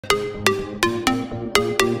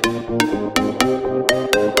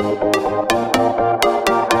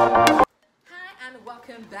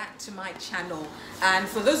to my channel. And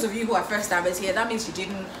for those of you who are first timers here, that means you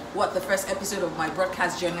didn't watch the first episode of my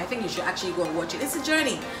broadcast journey. I think you should actually go and watch it. It's a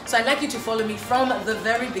journey, so I'd like you to follow me from the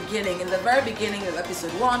very beginning. In the very beginning of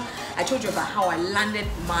episode 1, I told you about how I landed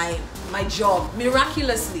my job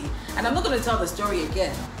miraculously, and I'm not going to tell the story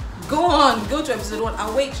again. Go on, go to episode 1.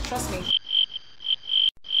 I'll wait, trust me.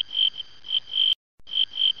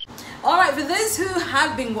 Alright, for those who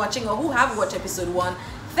have been watching or who have watched episode 1,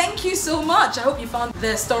 thank you so much. I hope you found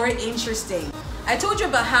the story interesting. I told you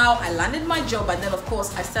about how I landed my job, and then of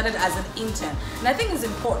course I started as an intern. And I think it's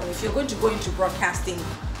important, if you're going to go into broadcasting,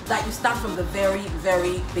 that you start from the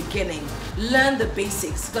very beginning. Learn the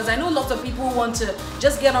basics, because I know lots of people want to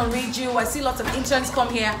just get on radio. I see lots of interns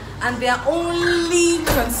come here and their only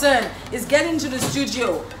concern is getting to the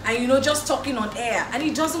studio and just talking on air, and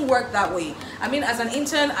it doesn't work that way. I mean, as an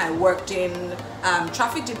intern, I worked in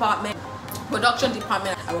traffic department, production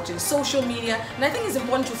department, I worked in social media, and I think it's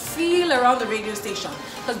important to feel around the radio station,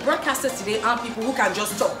 because broadcasters today aren't people who can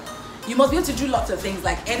just talk. You must be able to do lots of things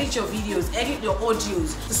like edit your videos, edit your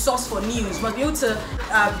audios, the source for news. You must be able to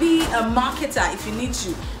be a marketer if you need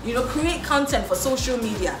to, create content for social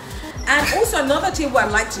media. And also another table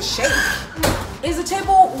I'd like to shake is a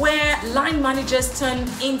table where line managers turn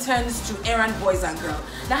interns to errand boys and girls.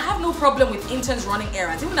 Now, I have no problem with interns running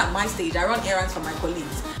errands. Even at my stage, I run errands for my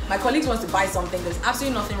colleagues. My colleagues want to buy something, there's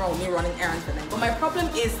absolutely nothing wrong with me running errands for them. But my problem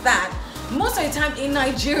is that most of the time in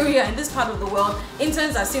Nigeria, in this part of the world,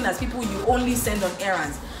 interns are seen as people you only send on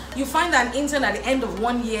errands. You find that an intern at the end of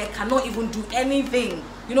 1 year cannot even do anything.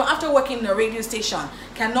 After working in a radio station,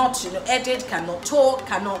 cannot edit, cannot talk,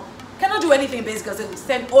 cannot do anything basically, because they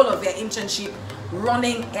spend all of their internship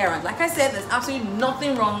running errands. Like I said, there's absolutely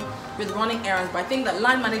nothing wrong with running errands, but I think that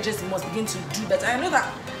line managers must begin to do better. I know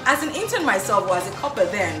that as an intern myself, or as a copper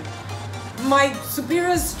then, my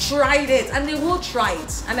superiors tried it, and they will try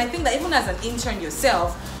it. And I think that even as an intern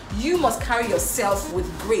yourself, you must carry yourself with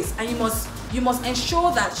grace, and you must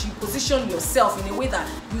ensure that you position yourself in a way that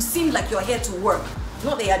you seem like you're here to work,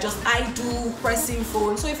 not that you're just idle pressing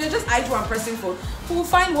phone. So if you're just idle and pressing phone, we'll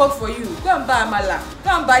find work for you. Go and buy a mala, go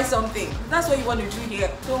and buy something. That's what you want to do here.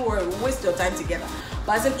 Don't worry, we'll waste your time together.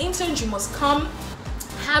 But as an intern, you must come,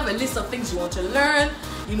 have a list of things you want to learn,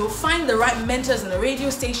 find the right mentors in the radio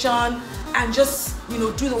station, and just do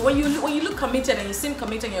the when you look committed and you seem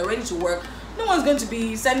committed and you're ready to work, no one's going to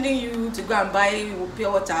be sending you to go and buy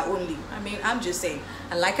pure water only. I mean, I'm just saying.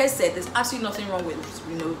 And like I said, there's absolutely nothing wrong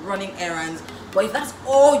with running errands, but if that's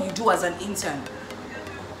all you do as an intern,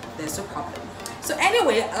 there's no problem. So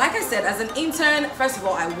anyway, like I said, as an intern, first of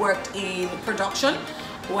all, I worked in production,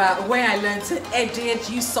 where I learned to edit,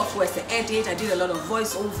 use software to edit. I did a lot of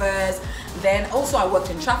voiceovers. Then also I worked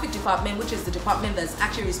in traffic department, which is the department that's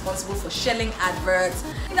actually responsible for shelling adverts.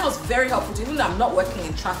 I think that was very helpful to me, even though I'm not working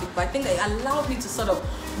in traffic, but I think that it allowed me to sort of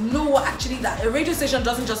know what actually that a radio station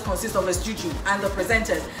doesn't just consist of a studio and the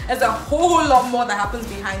presenters. There's a whole lot more that happens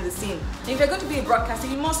behind the scene. And if you're going to be a broadcaster,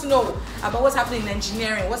 you must know about what's happening in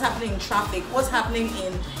engineering, what's happening in traffic, what's happening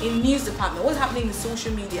in news department, what's happening in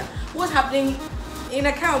social media, what's happening in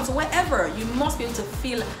accounts, whatever. You must be able to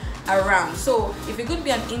feel around. So if you're going to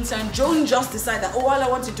be an intern, don't just decide that, all I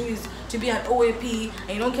want to do is to be an OAP,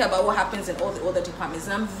 and you don't care about what happens in all the other departments.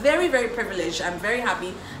 And I'm very privileged. I'm very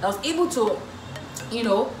happy that I was able to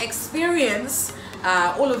experience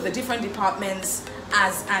all of the different departments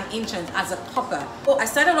as an intern, as a copper. So I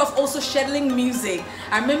started off also scheduling music.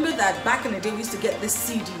 I remember that back in the day we used to get the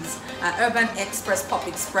CDs, Urban Express, Pop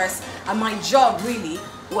Express, and my job really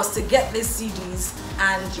was to get these CDs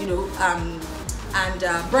and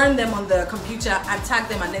burn them on the computer and tag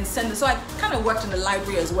them and then send them. So I kind of worked in the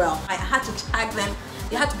library as well. I had to tag them.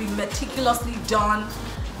 It had to be meticulously done,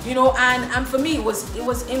 and for me it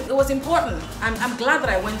was important. I'm glad that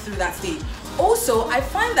I went through that stage. Also, I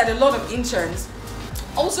find that a lot of interns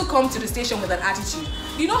also come to the station with an attitude.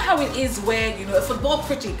 You know how it is where a football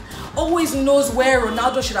critic always knows where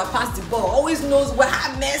Ronaldo should have passed the ball, always knows where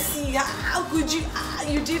Messi, how could you,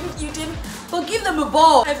 you didn't, but give them a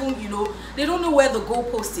ball. Even they don't know where the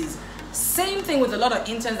goalpost is. Same thing with a lot of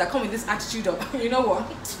interns that come with this attitude of, you know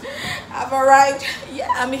what, I've arrived, yeah,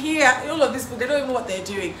 I'm here. All of these people, they don't even know what they're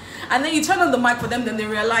doing. And then you turn on the mic for them, then they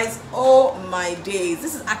realize, oh my days,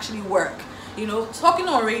 this is actually work. Talking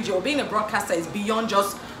on radio, being a broadcaster is beyond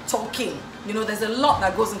just talking. There's a lot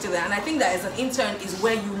that goes into that, and I think that as an intern is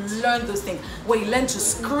where you learn those things, where you learn to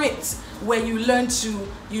script, where you learn to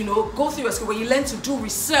go through a script, where you learn to do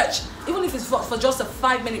research, even if it's for just a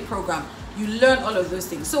 5-minute program. You learn all of those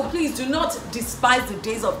things. So please do not despise the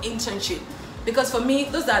days of internship, because for me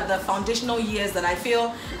those are the foundational years that I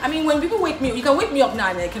feel. I mean, when people wake me up, you can wake me up now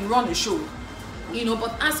and I can run the show. you know,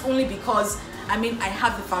 but that's only because I mean I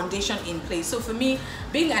have the foundation in place. So for me,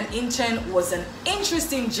 being an intern was an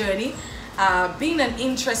interesting journey. Being an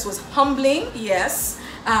intern was humbling, yes.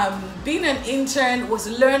 Being an intern was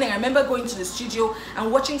learning. I remember going to the studio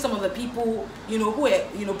and watching some of the people, you know, who were,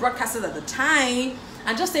 you know, broadcasters at the time,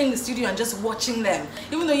 and just staying in the studio and just watching them.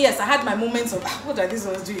 Even though, yes, I had my moments of, what are these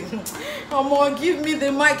ones doing? Come on, give me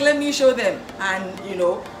the mic, let me show them. And, you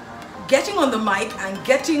know, getting on the mic and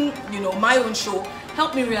getting, you know, my own show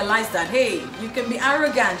helped me realize that, hey, you can be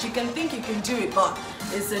arrogant, you can think you can do it, but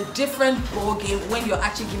it's a different ball game when you're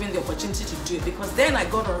actually given the opportunity to do it. Because then I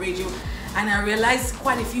got on radio and I realized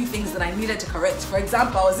quite a few things that I needed to correct. For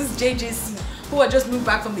example, I was this JJC who had just moved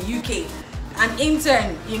back from the UK, an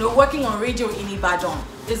intern, you know, working on radio in Ibadan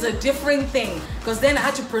is a different thing, because then I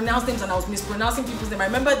had to pronounce things and I was mispronouncing people's name. I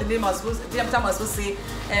remember the name I was supposed to say,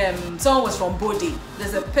 someone was from Bode.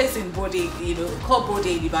 There's a place in Bode, you know, called Bode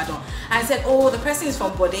in Ibadan. I said, oh, the person is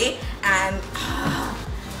from Bode, and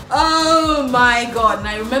oh my God. And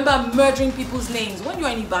I remember murdering people's names. When you're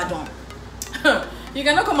in Ibadan, you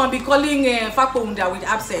cannot come and be calling Fakpounda with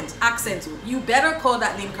accent. You better call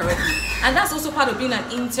that name correctly. And that's also part of being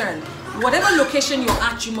an intern. Whatever location you're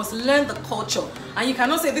at, you must learn the culture. And you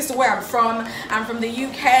cannot say, this is where I'm from the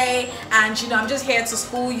UK, and you know, I'm just here to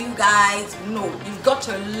school you guys. No, you've got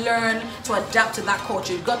to learn to adapt to that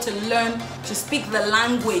culture. You've got to learn to speak the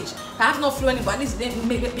language. Perhaps not fluently, but at least be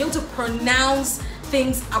able to pronounce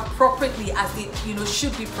things appropriately as they, you know,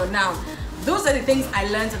 should be pronounced. Those are the things I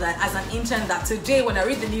learned that as an intern, that today when I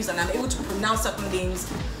read the news and I'm able to pronounce certain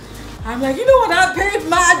names, I'm like, you know what, I paid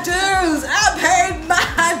my dues. I paid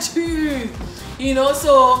my dues. You know,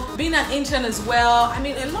 so being an intern as well, I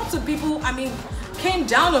mean, a lot of people, I mean, came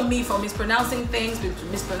down on me for mispronouncing things,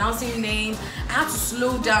 mispronouncing names. I had to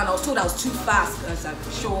slow down. I was told I was too fast. I was like,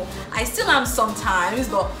 sure, I still am sometimes,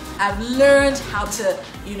 but I've learned how to,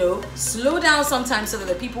 you know, slow down sometimes so that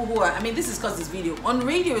the people who are, I mean, this is because this video. On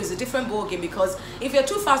radio is a different ballgame, because if you're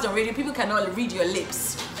too fast on radio, people cannot read your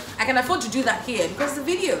lips. I can afford to do that here because the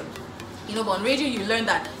video. You know, but on radio you learn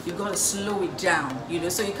that you've got to slow it down, you know,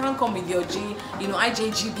 so you can't come with your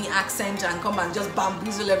IJGB accent and come and just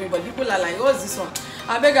bamboozle everybody. People are like, what's this one?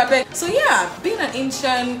 I beg. So yeah, being an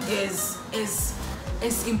intern is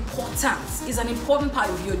important. It's an important part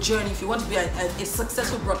of your journey if you want to be a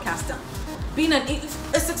successful broadcaster. Being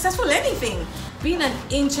a successful anything, being an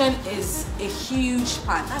intern is a huge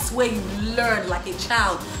part. That's where you learn like a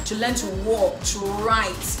child, to learn to walk, to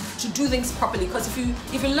write, to do things properly. Because if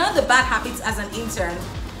you learn the bad habits as an intern,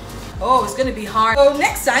 oh, it's going to be hard. So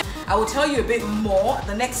next time I will tell you a bit more,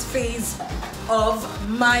 the next phase of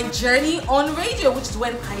my journey on radio, which is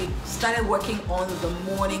when I started working on the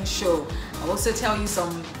morning show. I'll also tell you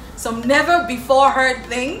some never before heard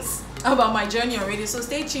things about my journey on radio. So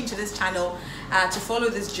stay tuned to this channel to follow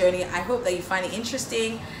this journey. I hope that you find it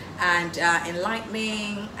interesting and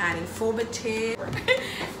enlightening and informative.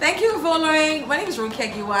 Thank you for following. My name is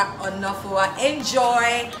Giwa-Onafuwa.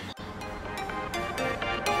 Enjoy.